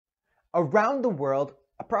Around the world,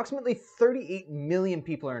 approximately 38 million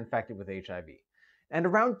people are infected with HIV, and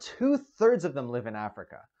around 2/3 of them live in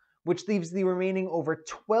Africa, which leaves the remaining over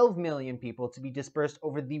 12 million people to be dispersed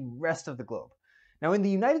over the rest of the globe. Now, in the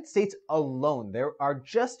United States alone, there are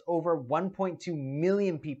just over 1.2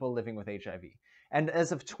 million people living with HIV, and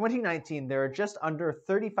as of 2019, there are just under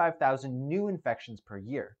 35,000 new infections per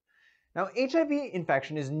year. Now, HIV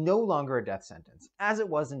infection is no longer a death sentence, as it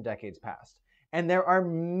was in decades past, and there are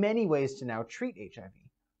many ways to now treat HIV.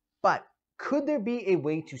 But could there be a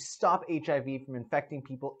way to stop HIV from infecting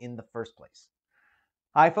people in the first place?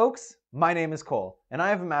 Hi folks, my name is Cole, and I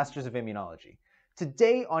have a Master's of Immunology.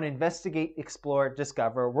 Today on Investigate, Explore,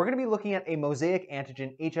 Discover, we're going to be looking at a Mosaic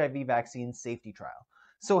antigen HIV vaccine safety trial.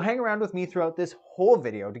 So hang around with me throughout this whole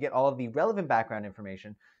video to get all of the relevant background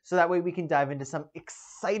information, so that way we can dive into some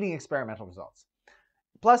exciting experimental results.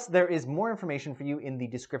 Plus, there is more information for you in the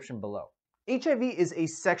description below. HIV is a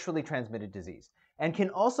sexually transmitted disease, and can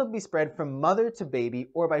also be spread from mother to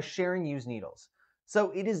baby or by sharing used needles.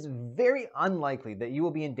 So it is very unlikely that you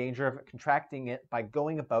will be in danger of contracting it by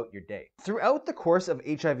going about your day. Throughout the course of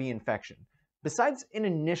HIV infection, besides an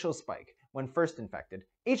initial spike when first infected,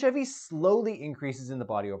 HIV slowly increases in the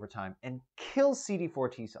body over time and kills CD4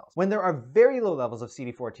 T cells. When there are very low levels of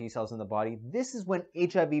CD4 T cells in the body, this is when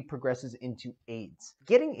HIV progresses into AIDS.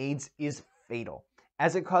 Getting AIDS is fatal,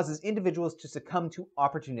 as it causes individuals to succumb to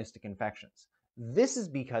opportunistic infections. This is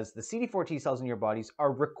because the CD4 T cells in your bodies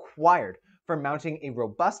are required for mounting a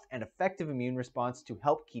robust and effective immune response to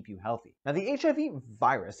help keep you healthy. Now, the HIV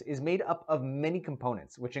virus is made up of many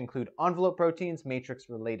components, which include envelope proteins,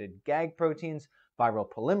 matrix-related gag proteins, viral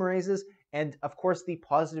polymerases, and of course the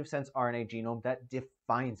positive sense RNA genome that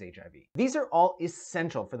defines HIV. These are all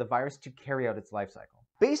essential for the virus to carry out its life cycle.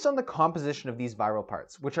 Based on the composition of these viral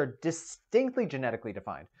parts, which are distinctly genetically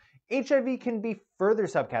defined, HIV can be further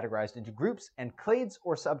subcategorized into groups and clades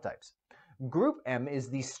or subtypes. Group M is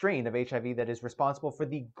the strain of HIV that is responsible for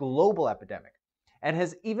the global epidemic, and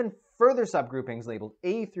has even further subgroupings labeled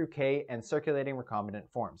A through K and circulating recombinant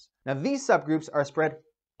forms. Now, these subgroups are spread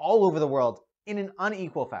all over the world in an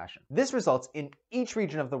unequal fashion. This results in each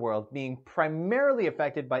region of the world being primarily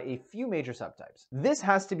affected by a few major subtypes. This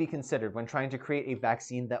has to be considered when trying to create a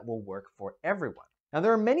vaccine that will work for everyone. Now,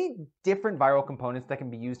 there are many different viral components that can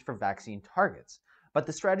be used for vaccine targets, but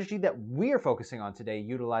the strategy that we're focusing on today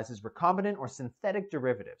utilizes recombinant or synthetic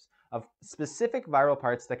derivatives of specific viral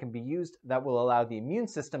parts that can be used that will allow the immune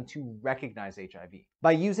system to recognize HIV.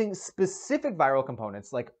 By using specific viral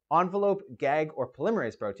components like envelope, gag, or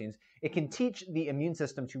polymerase proteins, it can teach the immune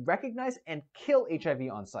system to recognize and kill HIV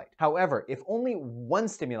on sight. However, if only one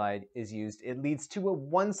stimuli is used, it leads to a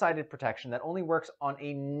one-sided protection that only works on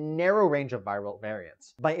a narrow range of viral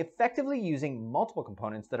variants. By effectively using multiple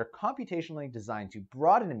components that are computationally designed to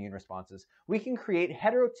broaden immune responses, we can create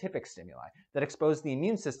heterotypic stimuli that expose the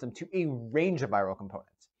immune system to a range of viral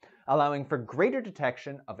components, allowing for greater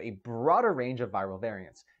detection of a broader range of viral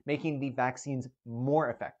variants, making the vaccines more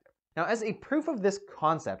effective. Now, as a proof of this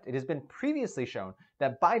concept, it has been previously shown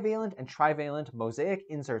that bivalent and trivalent Mosaic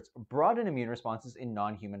inserts broaden immune responses in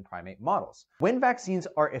non-human primate models. When vaccines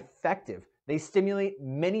are effective, they stimulate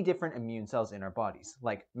many different immune cells in our bodies,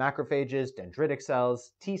 like macrophages, dendritic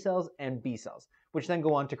cells, T cells, and B cells, which then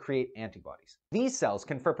go on to create antibodies. These cells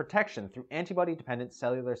confer protection through antibody-dependent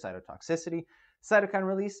cellular cytotoxicity, cytokine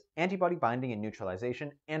release, antibody binding and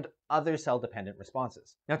neutralization, and other cell-dependent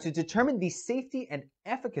responses. Now, to determine the safety and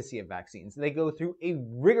efficacy of vaccines, they go through a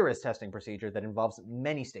rigorous testing procedure that involves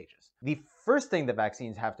many stages. The first thing that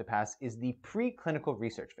vaccines have to pass is the preclinical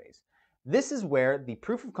research phase. This is where the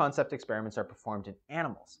proof of concept experiments are performed in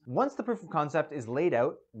animals. Once the proof of concept is laid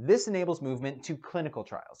out, this enables movement to clinical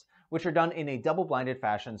trials, which are done in a double-blinded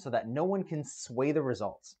fashion so that no one can sway the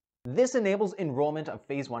results. This enables enrollment of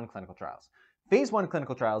phase 1 clinical trials. Phase 1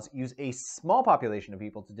 clinical trials use a small population of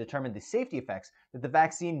people to determine the safety effects that the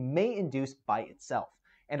vaccine may induce by itself,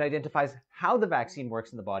 and identifies how the vaccine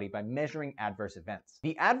works in the body by measuring adverse events.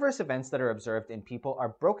 The adverse events that are observed in people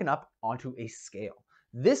are broken up onto a scale.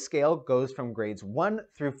 This scale goes from grades 1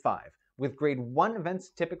 through 5, with grade 1 events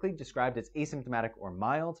typically described as asymptomatic or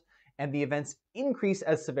mild, and the events increase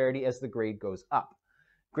as severity as the grade goes up.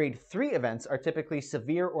 Grade 3 events are typically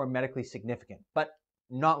severe or medically significant, but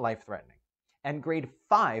not life-threatening. And grade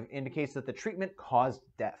 5 indicates that the treatment caused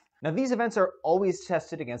death. Now, these events are always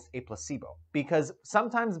tested against a placebo, because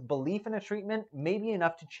sometimes belief in a treatment may be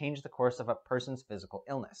enough to change the course of a person's physical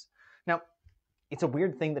illness. Now, It's a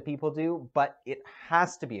weird thing that people do, but it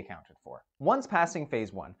has to be accounted for. Once passing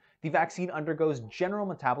phase 1, the vaccine undergoes general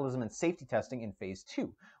metabolism and safety testing in phase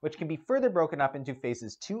 2, which can be further broken up into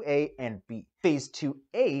phases 2A and B. Phase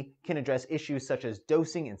 2A can address issues such as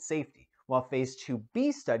dosing and safety, while phase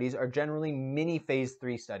 2B studies are generally mini phase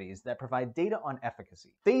 3 studies that provide data on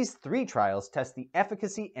efficacy. Phase 3 trials test the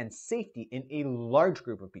efficacy and safety in a large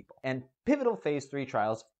group of people, and pivotal phase 3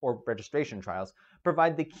 trials, or registration trials,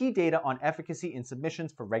 provide the key data on efficacy in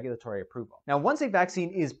submissions for regulatory approval. Now, once a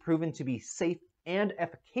vaccine is proven to be safe and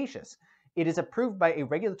efficacious, it is approved by a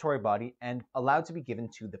regulatory body and allowed to be given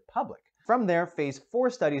to the public. From there, phase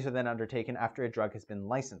 4 studies are then undertaken after a drug has been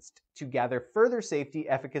licensed to gather further safety,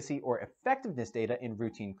 efficacy, or effectiveness data in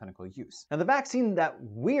routine clinical use. Now, the vaccine that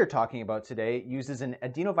we're talking about today uses an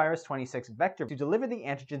adenovirus 26 vector to deliver the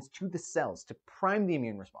antigens to the cells to prime the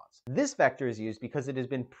immune response. This vector is used because it has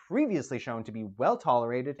been previously shown to be well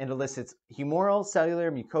tolerated and elicits humoral,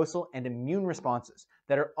 cellular, mucosal, and immune responses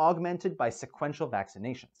that are augmented by sequential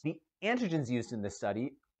vaccinations. The antigens used in this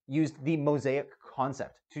study used the Mosaic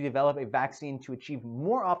concept to develop a vaccine to achieve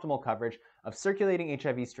more optimal coverage of circulating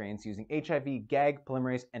HIV strains using HIV, gag,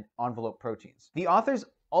 polymerase, and envelope proteins. The authors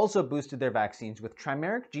also boosted their vaccines with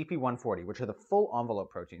trimeric GP140, which are the full envelope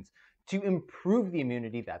proteins, to improve the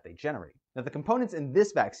immunity that they generate. Now, the components in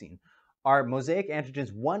this vaccine are Mosaic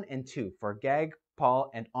antigens 1 and 2 for gag,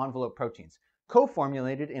 pol, and envelope proteins,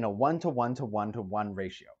 co-formulated in a 1:1:1:1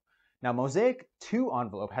 ratio. Now, Mosaic 2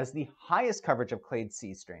 envelope has the highest coverage of clade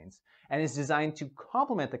C strains and is designed to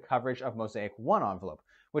complement the coverage of Mosaic 1 envelope,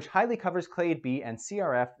 which highly covers clade B and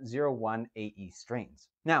CRF01AE strains.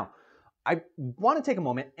 Now, I want to take a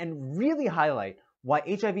moment and really highlight why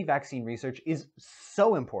HIV vaccine research is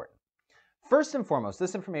so important. First and foremost,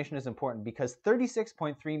 this information is important because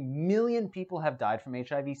 36.3 million people have died from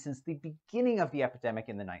HIV since the beginning of the epidemic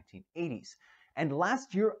in the 1980s. And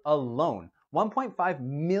last year alone, 1.5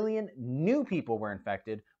 million new people were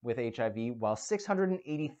infected with HIV, while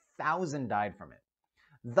 680,000 died from it.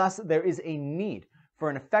 Thus, there is a need for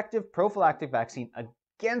an effective prophylactic vaccine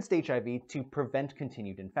against HIV to prevent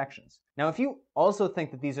continued infections. Now, if you also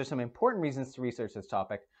think that these are some important reasons to research this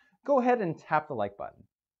topic, go ahead and tap the like button.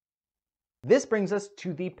 This brings us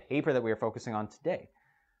to the paper that we are focusing on today.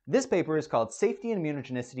 This paper is called Safety and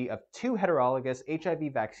Immunogenicity of 2 Heterologous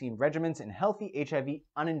HIV Vaccine Regimens in Healthy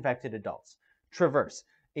HIV-Uninfected Adults, Traverse,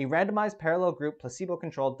 a randomized parallel group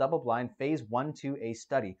placebo-controlled double-blind phase 1/2A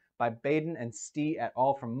study by Baden and Stieh et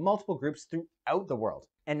al. From multiple groups throughout the world.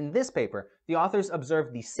 And in this paper, the authors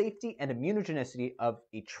observed the safety and immunogenicity of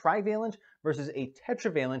a trivalent versus a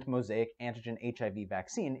tetravalent Mosaic antigen HIV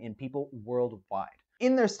vaccine in people worldwide.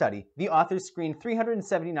 In their study, the authors screened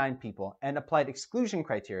 379 people and applied exclusion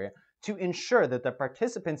criteria to ensure that the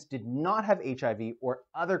participants did not have HIV or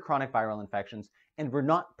other chronic viral infections and were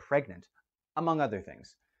not pregnant, among other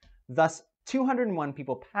things. Thus, 201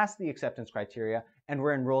 people passed the acceptance criteria and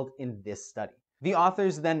were enrolled in this study. The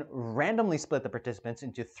authors then randomly split the participants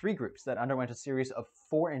into 3 groups that underwent a series of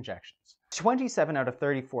 4 injections. 27 out of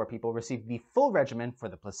 34 people received the full regimen for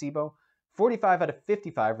the placebo, 45 out of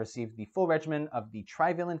 55 received the full regimen of the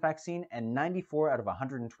trivalent vaccine, and 94 out of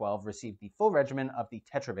 112 received the full regimen of the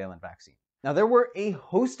tetravalent vaccine. Now, there were a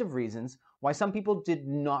host of reasons why some people did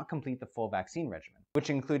not complete the full vaccine regimen, which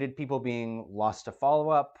included people being lost to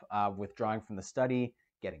follow-up, withdrawing from the study,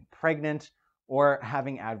 getting pregnant, or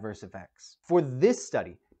having adverse effects. For this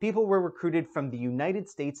study, people were recruited from the United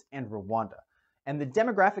States and Rwanda, and the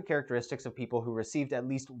demographic characteristics of people who received at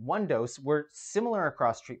least 1 dose were similar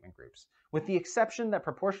across treatment groups, with the exception that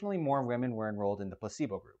proportionally more women were enrolled in the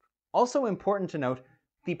placebo group. Also important to note,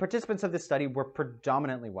 the participants of this study were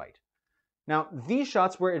predominantly white. Now, these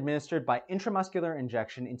shots were administered by intramuscular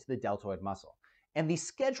injection into the deltoid muscle, and the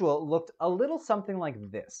schedule looked a little something like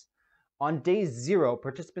this. On day 0,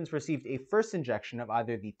 participants received a first injection of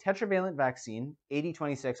either the tetravalent vaccine,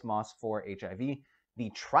 8026 MOS4 HIV, the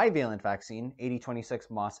trivalent vaccine, 8026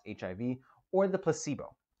 MOS HIV, or the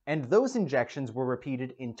placebo. And those injections were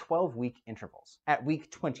repeated in 12-week intervals. At week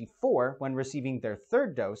 24, when receiving their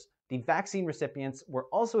 3rd dose, the vaccine recipients were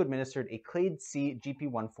also administered a clade C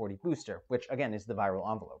GP140 booster, which again is the viral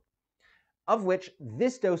envelope, of which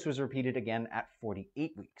this dose was repeated again at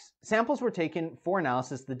 48 weeks. Samples were taken for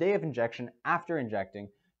analysis the day of injection after injecting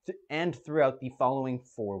and throughout the following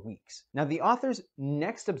 4 weeks. Now, the authors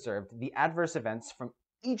next observed the adverse events from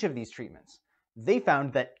each of these treatments. They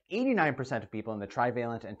found that 89% of people in the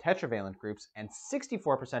trivalent and tetravalent groups and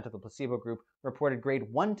 64% of the placebo group reported grade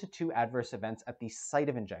 1 to 2 adverse events at the site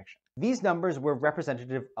of injection. These numbers were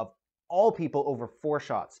representative of all people over 4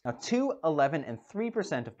 shots. Now, 2, 11, and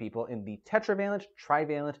 3% of people in the tetravalent,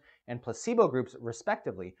 trivalent, and placebo groups,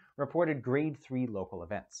 respectively, reported grade 3 local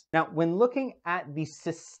events. Now, when looking at the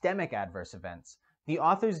systemic adverse events, the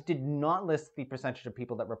authors did not list the percentage of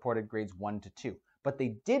people that reported grades 1 to 2, but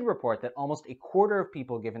they did report that almost a quarter of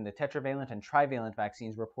people given the tetravalent and trivalent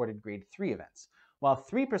vaccines reported grade 3 events, while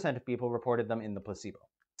 3% of people reported them in the placebo.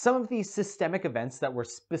 Some of the systemic events that were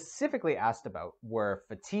specifically asked about were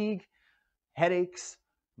fatigue, headaches,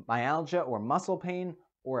 myalgia or muscle pain,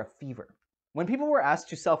 or a fever. When people were asked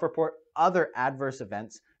to self-report other adverse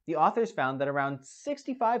events, the authors found that around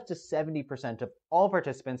 65 to 70% of all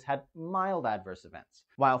participants had mild adverse events,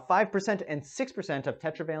 while 5% and 6% of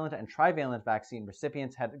tetravalent and trivalent vaccine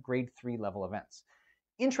recipients had grade 3 level events.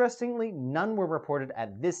 Interestingly, none were reported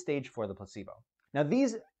at this stage for the placebo. Now,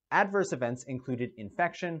 these adverse events included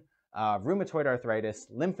infection, rheumatoid arthritis,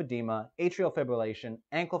 lymphedema, atrial fibrillation,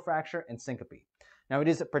 ankle fracture, and syncope. Now, it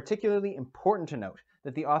is particularly important to note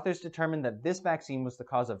that the authors determined that this vaccine was the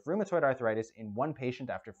cause of rheumatoid arthritis in one patient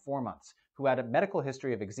after 4 months, who had a medical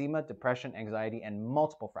history of eczema, depression, anxiety, and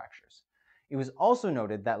multiple fractures. It was also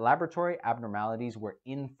noted that laboratory abnormalities were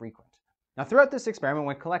infrequent. Now, throughout this experiment,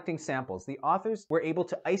 when collecting samples, the authors were able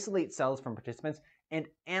to isolate cells from participants and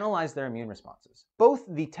analyze their immune responses. Both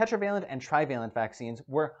the tetravalent and trivalent vaccines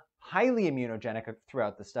were highly immunogenic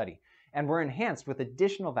throughout the study and were enhanced with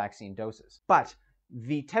additional vaccine doses. But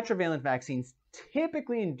the tetravalent vaccines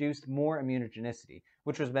typically induced more immunogenicity,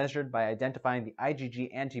 which was measured by identifying the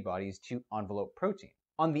IgG antibodies to envelope protein.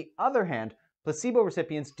 On the other hand, placebo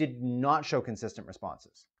recipients did not show consistent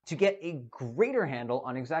responses. To get a greater handle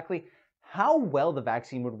on exactly how well the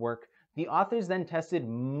vaccine would work, the authors then tested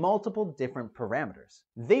multiple different parameters.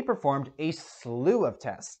 They performed a slew of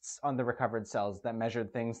tests on the recovered cells that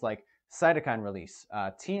measured things like cytokine release,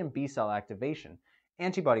 T and B cell activation,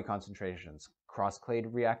 antibody concentrations, cross-clade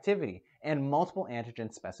reactivity, and multiple antigen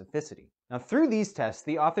specificity. Now, through these tests,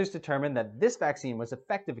 the authors determined that this vaccine was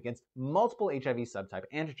effective against multiple HIV subtype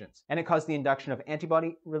antigens, and it caused the induction of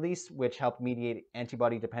antibody release, which helped mediate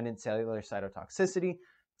antibody-dependent cellular cytotoxicity,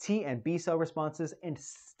 T and B cell responses, and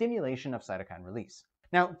stimulation of cytokine release.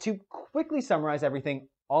 Now, to quickly summarize everything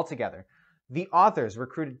all together, the authors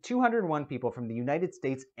recruited 201 people from the United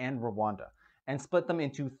States and Rwanda, and split them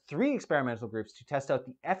into 3 experimental groups to test out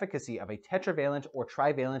the efficacy of a tetravalent or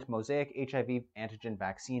trivalent Mosaic HIV antigen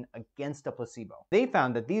vaccine against a placebo. They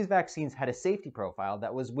found that these vaccines had a safety profile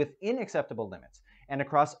that was within acceptable limits, and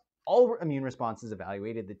across all immune responses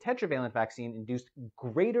evaluated, the tetravalent vaccine induced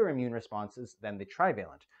greater immune responses than the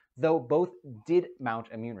trivalent, though both did mount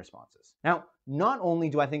immune responses. Now, not only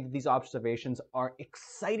do I think that these observations are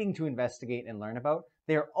exciting to investigate and learn about,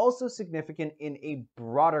 they are also significant in a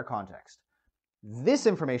broader context. This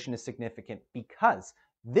information is significant because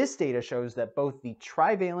this data shows that both the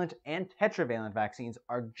trivalent and tetravalent vaccines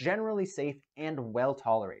are generally safe and well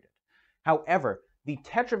tolerated. However, the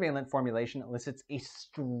tetravalent formulation elicits a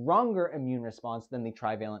stronger immune response than the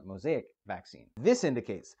trivalent Mosaic vaccine. This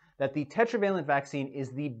indicates that the tetravalent vaccine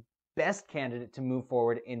is the best candidate to move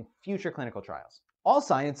forward in future clinical trials. All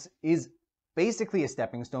science is basically a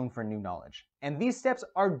stepping stone for new knowledge, and these steps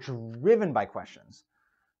are driven by questions.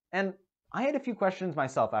 And I had a few questions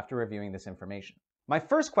myself after reviewing this information. My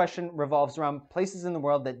first question revolves around places in the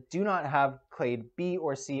world that do not have clade B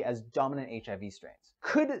or C as dominant HIV strains.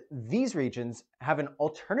 Could these regions have an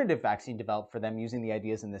alternative vaccine developed for them using the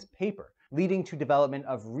ideas in this paper, leading to development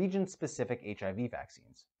of region-specific HIV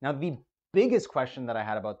vaccines? Now, the biggest question that I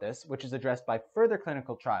had about this, which is addressed by further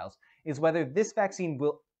clinical trials, is whether this vaccine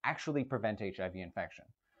will actually prevent HIV infection.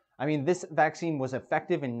 I mean, this vaccine was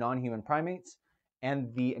effective in non-human primates,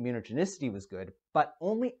 and the immunogenicity was good, but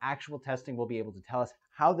only actual testing will be able to tell us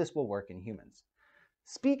how this will work in humans.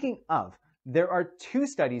 Speaking of, there are 2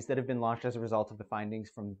 studies that have been launched as a result of the findings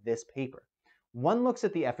from this paper. One looks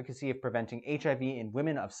at the efficacy of preventing HIV in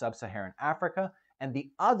women of sub-Saharan Africa, and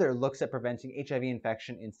the other looks at preventing HIV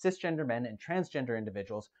infection in cisgender men and transgender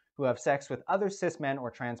individuals who have sex with other cis men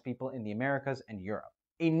or trans people in the Americas and Europe.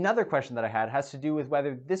 Another question that I had has to do with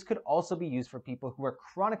whether this could also be used for people who are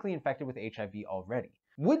chronically infected with HIV already.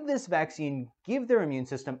 Would this vaccine give their immune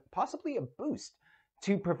system possibly a boost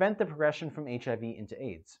to prevent the progression from HIV into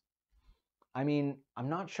AIDS? I mean, I'm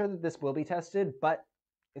not sure that this will be tested, but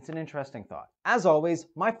it's an interesting thought. As always,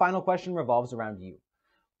 my final question revolves around you.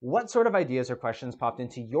 What sort of ideas or questions popped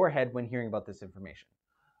into your head when hearing about this information?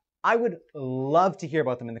 I would love to hear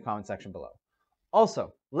about them in the comment section below.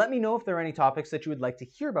 Also, let me know if there are any topics that you would like to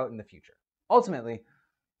hear about in the future. Ultimately,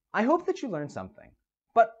 I hope that you learned something,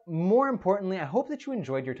 but more importantly, I hope that you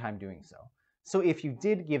enjoyed your time doing so. So if you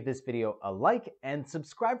did, give this video a like and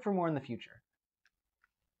subscribe for more in the future.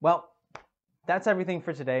 Well, that's everything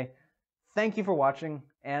for today. Thank you for watching,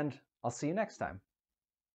 and I'll see you next time.